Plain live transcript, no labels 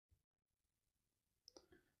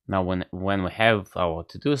Now, when we have our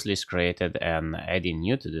to-dos list created and adding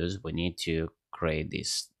new to-dos, we need to create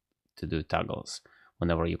these to-do toggles.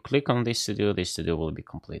 Whenever you click on this to-do will be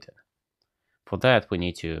completed. For that, we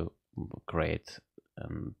need to create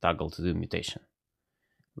toggle to-do mutation.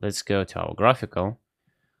 Let's go to our graphical,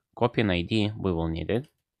 copy an ID, we will need it,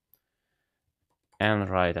 and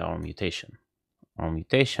write our mutation. Our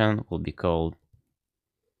mutation will be called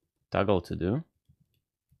toggle to do,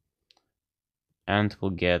 and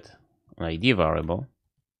we'll get an ID variable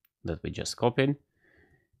that we just copied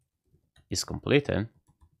is completed,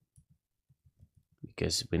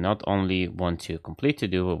 because we not only want to complete to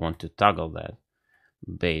do, we want to toggle that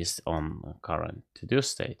based on current to do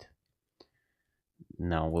state.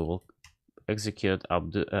 Now we will execute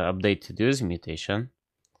update to do's mutation.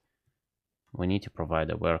 We need to provide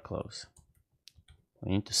a where clause.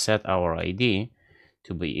 We need to set our ID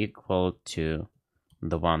to be equal to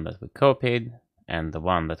the one that we copied and the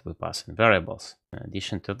one that we pass in variables. In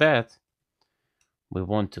addition to that, we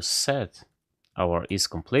want to set our is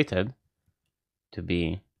completed to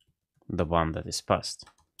be the one that is passed.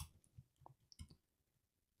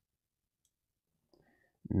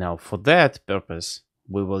 Now, for that purpose,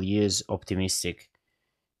 we will use optimistic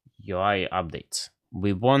UI updates.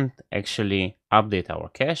 We won't actually update our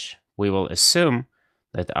cache. We will assume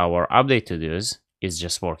that our update to do's is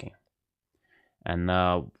just working. And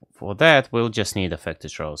for that, we'll just need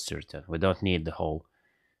affected rows to return. We don't need the whole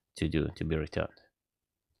to do to be returned.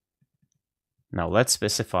 Now let's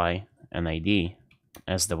specify an ID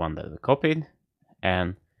as the one that we copied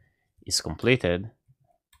and is completed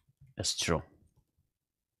as true.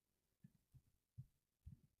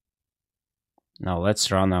 Now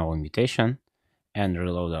let's run our mutation and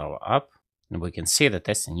reload our app. And we can see the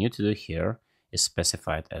testing new to do here is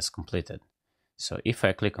specified as completed. So if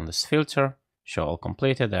I click on this filter, show all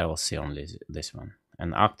completed, I will see only this one.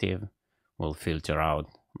 And active will filter out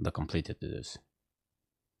the completed to do's.